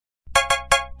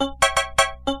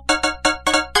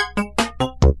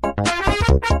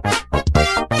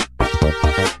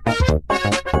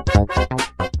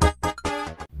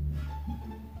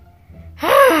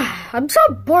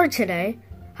bored today.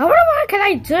 What can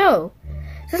I do?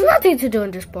 There's nothing to do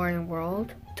in this boring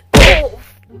world.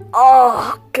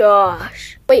 Oh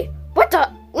gosh. Wait, what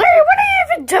the? Larry, what are you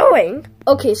even doing?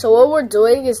 Okay, so what we're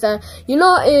doing is that, you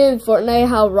know in Fortnite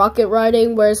how rocket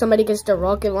riding, where somebody gets the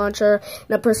rocket launcher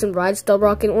and a person rides the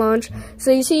rocket launch?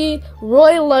 So you see,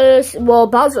 Roy let us, well,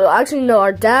 Bowser, actually no,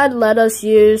 our dad let us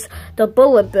use the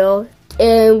bullet bill,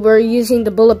 and we're using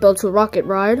the bullet bill to rocket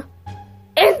ride.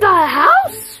 In the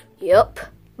house? Yep.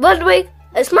 Ludwig,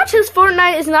 as much as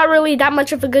Fortnite is not really that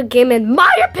much of a good game in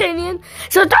my opinion,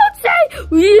 so don't say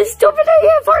you stupid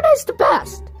idea, Fortnite's the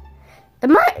best.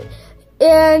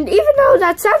 And even though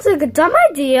that sounds like a dumb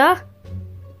idea,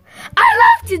 I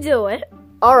love to do it.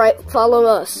 Alright, follow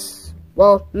us.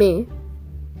 Well, me.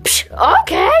 Psh,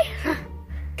 okay.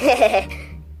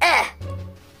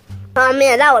 Oh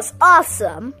man, that was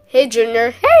awesome. Hey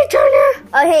Junior. Hey Junior.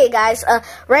 Oh hey guys,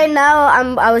 right now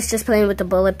I was just playing with the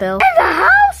bullet bill. In the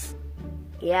house?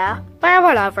 Yeah, but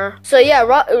whatever. So yeah,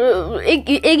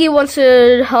 Iggy wants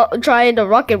to try the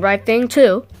rocket ride thing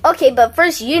too. Okay, but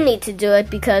first you need to do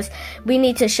it because we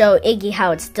need to show Iggy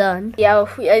how it's done. Yeah,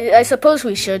 I suppose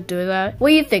we should do that. What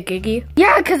do you think, Iggy?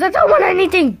 Yeah, because I don't want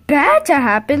anything bad to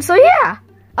happen, so yeah.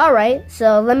 Alright,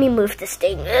 so let me move this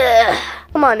thing. Ugh.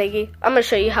 Come on, Iggy. I'm gonna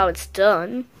show you how it's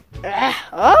done.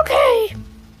 Okay.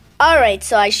 Alright,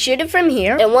 so I shoot it from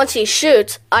here, and once he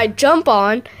shoots, I jump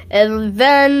on, and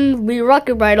then we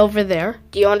rocket ride over there.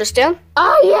 Do you understand?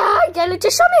 Oh yeah, I get it.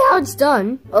 Just show me how it's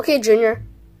done. Okay, Junior.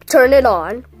 Turn it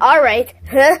on. Alright.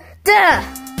 Whoa!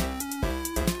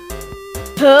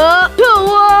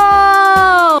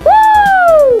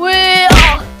 Woo!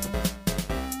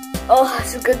 Oh,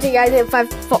 it's a good thing I didn't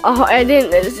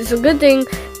it's a good thing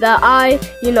that I,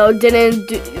 didn't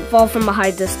fall from a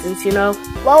high distance, Well,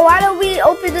 why don't we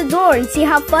open the door and see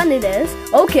how fun it is?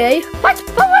 Okay. But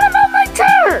what about my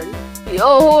turn?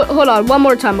 Oh, hold on. One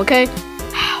more time, okay?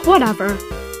 Whatever.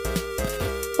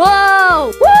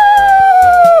 Whoa! Woo!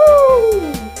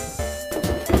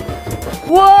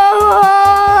 Whoa!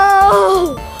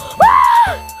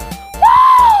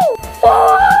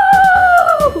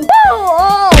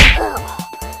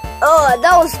 Oh,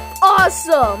 that was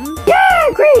awesome! Yeah,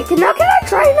 great! Now can I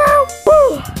try now?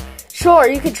 Woo. Sure,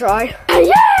 you can try.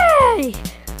 Yay!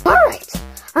 Alright,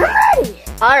 I'm ready!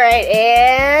 Alright,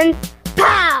 and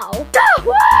pow!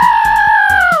 Whoa!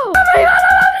 Oh my god,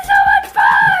 that was so much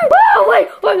fun! Whoa, wait!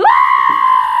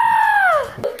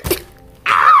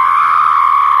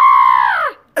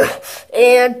 Ah!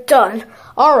 And done.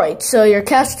 Alright, so your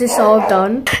cast is all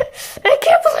done. I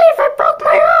can't believe I broke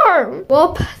my arm!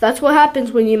 Well, that's what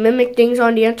happens when you mimic things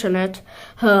on the internet.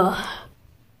 Iggy,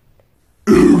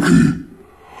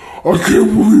 I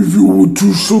can't believe you would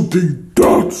do something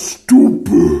that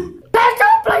stupid.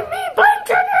 Don't blame me, blame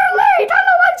Junior and Larry. They're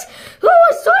the ones who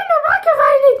was doing the rocket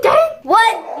riding thing.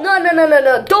 What? No.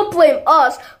 Don't blame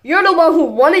us. You're the one who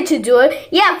wanted to do it.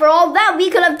 Yeah, for all that, we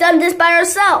could have done this by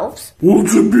ourselves. Well,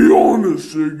 to be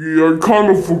honest, Iggy, I kind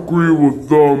of agree with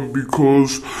them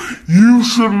because you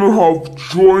shouldn't have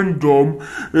joined them,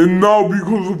 and now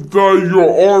because of that, your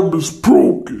arm is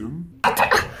broken.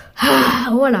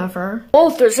 Whatever. Oh,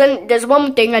 there's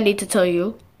one thing I need to tell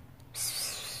you.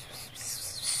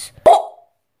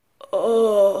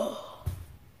 Oh.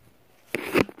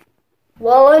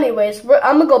 Well, anyways,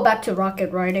 I'm gonna go back to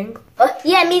rocket riding.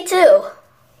 Yeah, me too.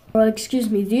 Excuse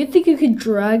me, do you think you could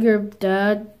drag your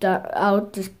dad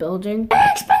out this building? Hey,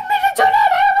 expect me to do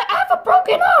that? I have a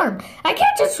broken arm. I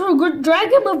can't just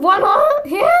drag him with one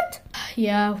hand.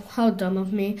 Yeah, how dumb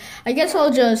of me. I guess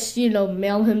I'll just,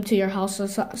 mail him to your house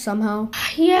somehow.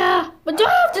 Yeah, but do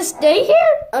I have to stay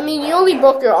here? I mean, you only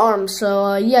broke your arm,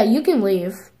 so yeah, you can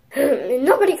leave.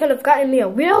 Nobody could have gotten me a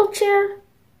wheelchair.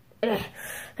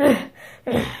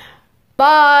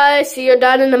 Bye, see your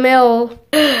dad in the mail.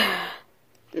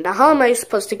 Now how am I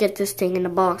supposed to get this thing in the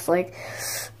box? Like,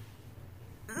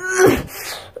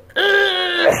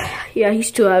 yeah,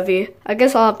 he's too heavy. I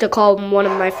guess I'll have to call one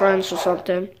of my friends or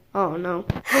something. Oh no.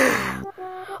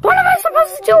 What am I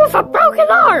supposed to do with a broken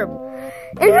arm?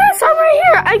 And this arm right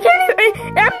here, I can't even,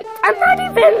 I'm not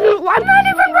even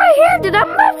right-handed, I'm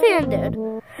left-handed.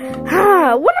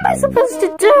 What am I supposed to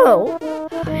do?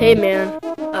 Hey man,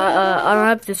 I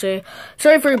have to say,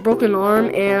 sorry for your broken arm,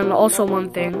 and also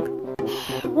one thing.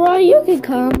 Roy, you can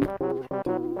come.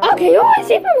 Okay, who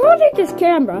is even holding this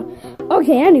camera?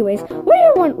 Okay, anyways, what do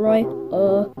you want, Roy?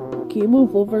 Can you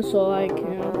move over so I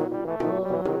can,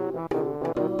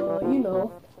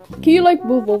 can you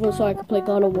move over so I can play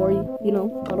God of War,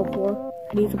 God of War?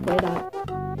 I need to play that.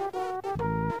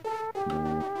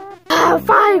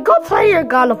 Fine, go play your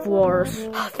God of Wars.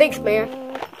 Thanks, man.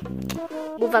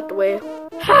 Move out the way.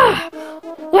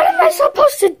 What am I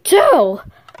supposed to do?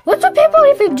 What do people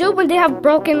even do when they have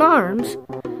broken arms?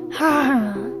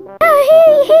 Hey,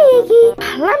 Iggy.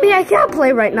 I can't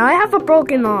play right now. I have a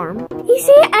broken arm. You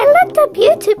see, I looked up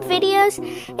YouTube videos,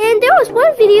 and there was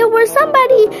one video where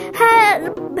somebody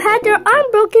had their arm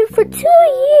broken for 2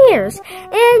 years,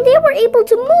 and they were able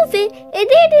to move it, and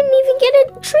they didn't even get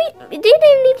a treatment. They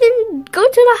didn't even go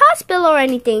to the hospital or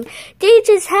anything. They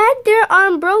just had their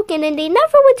arm broken, and they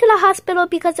never went to the hospital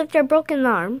because of their broken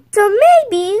arm. So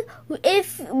maybe we can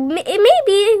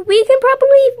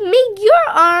probably make your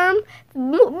arm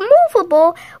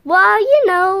movable while,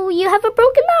 you have a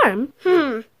broken arm.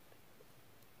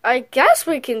 I guess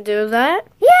we can do that.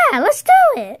 Yeah, let's do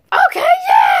it. Okay,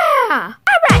 yeah!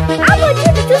 Alright, I want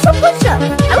you to do some push-ups.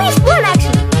 At least one,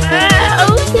 actually.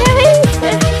 Okay.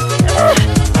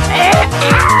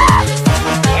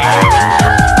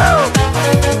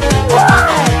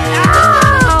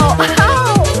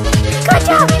 Ow! Good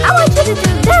job. I want you to do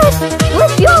this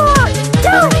with your arm.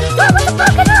 Do it with the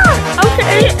broken arm.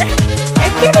 Okay. I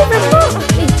can't even move.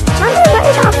 Let me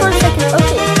lay down for a second.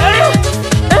 Okay.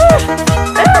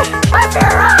 With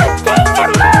your arm, take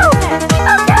and move it.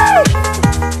 Okay.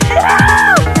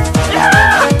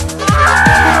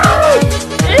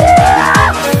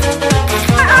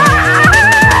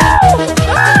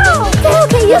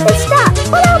 Okay, you can stop.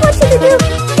 What I want you to do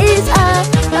is,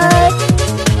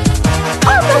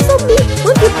 arm wrestle me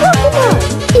with your broken arm.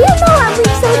 You know I'm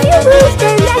weak, so if you lose,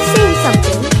 then that's saying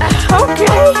something.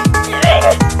 Okay.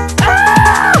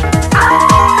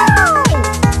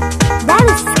 That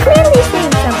is clearly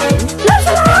saying something.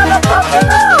 Listen, I have a broken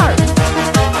arm.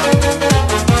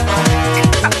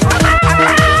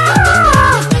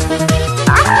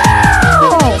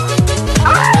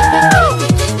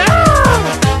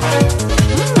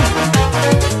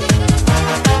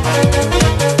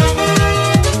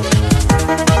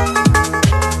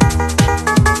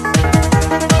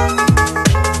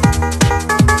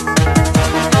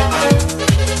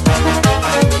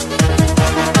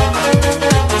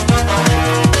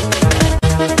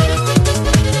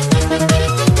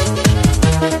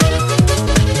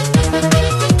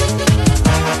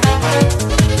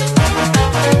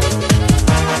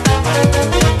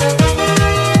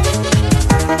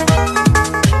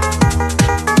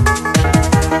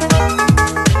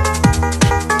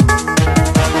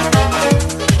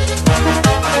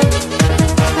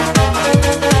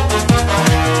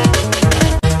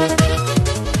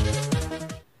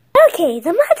 Okay,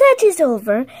 the montage is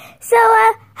over. So,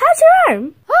 how's your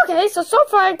arm? Okay, so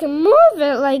far I can move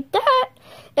it like that,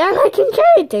 and I can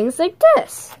carry things like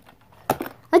this.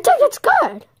 I think it's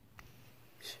good.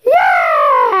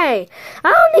 Yay! I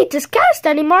don't need this cast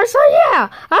anymore, so yeah,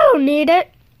 I don't need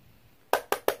it.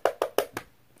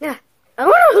 Yeah, I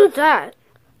wonder who's that.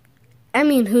 I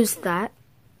mean, who's that?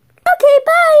 Okay,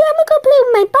 bye. I'm gonna go play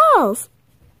with my balls.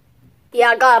 Yeah,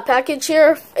 I got a package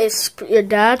here. It's your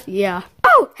dad? Yeah.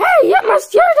 Oh, hey, you're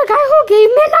the guy who gave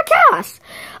me the cast.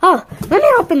 Oh, let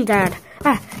me open Dad.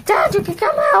 Dad, you can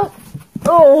come out.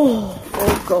 Oh,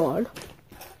 God.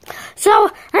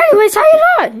 So, anyways, how you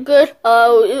doing? Good.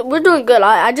 We're doing good.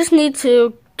 I just need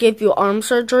to give you arm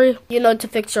surgery, to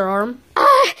fix your arm.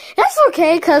 That's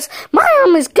okay, because my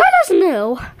arm is good as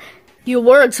new. You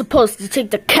weren't supposed to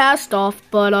take the cast off,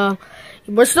 but,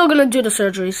 we're still gonna do the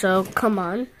surgery, so come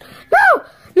on.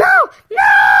 No!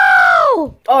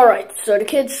 Alright, so the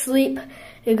kids sleep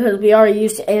because we already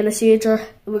used anesthesia.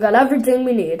 We got everything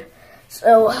we need.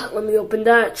 So, let me open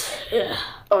that. Yeah.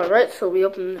 Alright, so we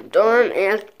open the door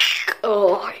and...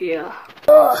 Oh, yeah.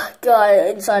 Oh, God,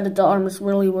 inside of the arm is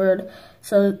really weird.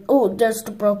 So, there's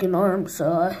the broken arm,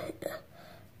 so...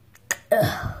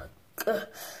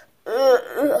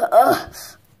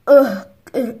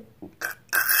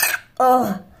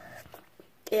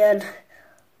 and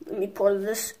let me pour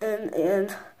this in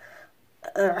and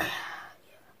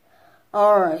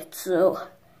alright, so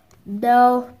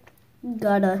now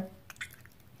gotta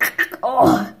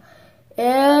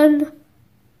and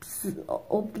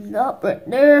open up right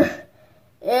there,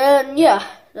 and yeah,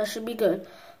 that should be good.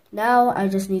 Now I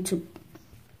just need to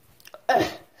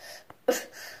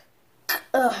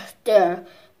there.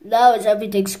 Now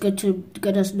everything's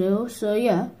good as new. So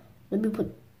yeah, let me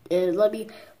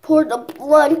pour the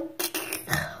blood.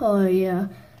 Oh yeah,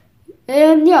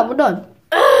 and yeah, we're done.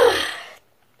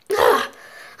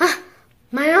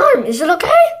 My arm, is it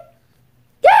okay?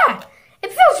 Yeah,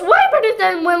 it feels way better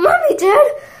than when Mommy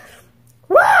did.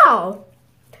 Wow,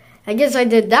 I guess I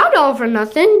did that all for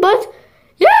nothing, but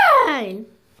yay!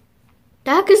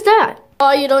 The heck is that?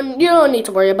 Oh, you don't need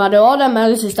to worry about it. All that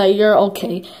matters is that you're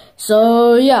okay.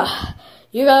 So yeah,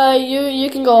 You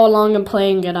can go along and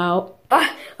play and get out.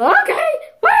 Okay.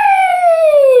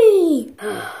 Whee!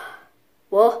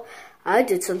 Well, I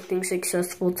did something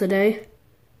successful today.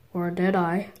 Or did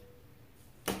I?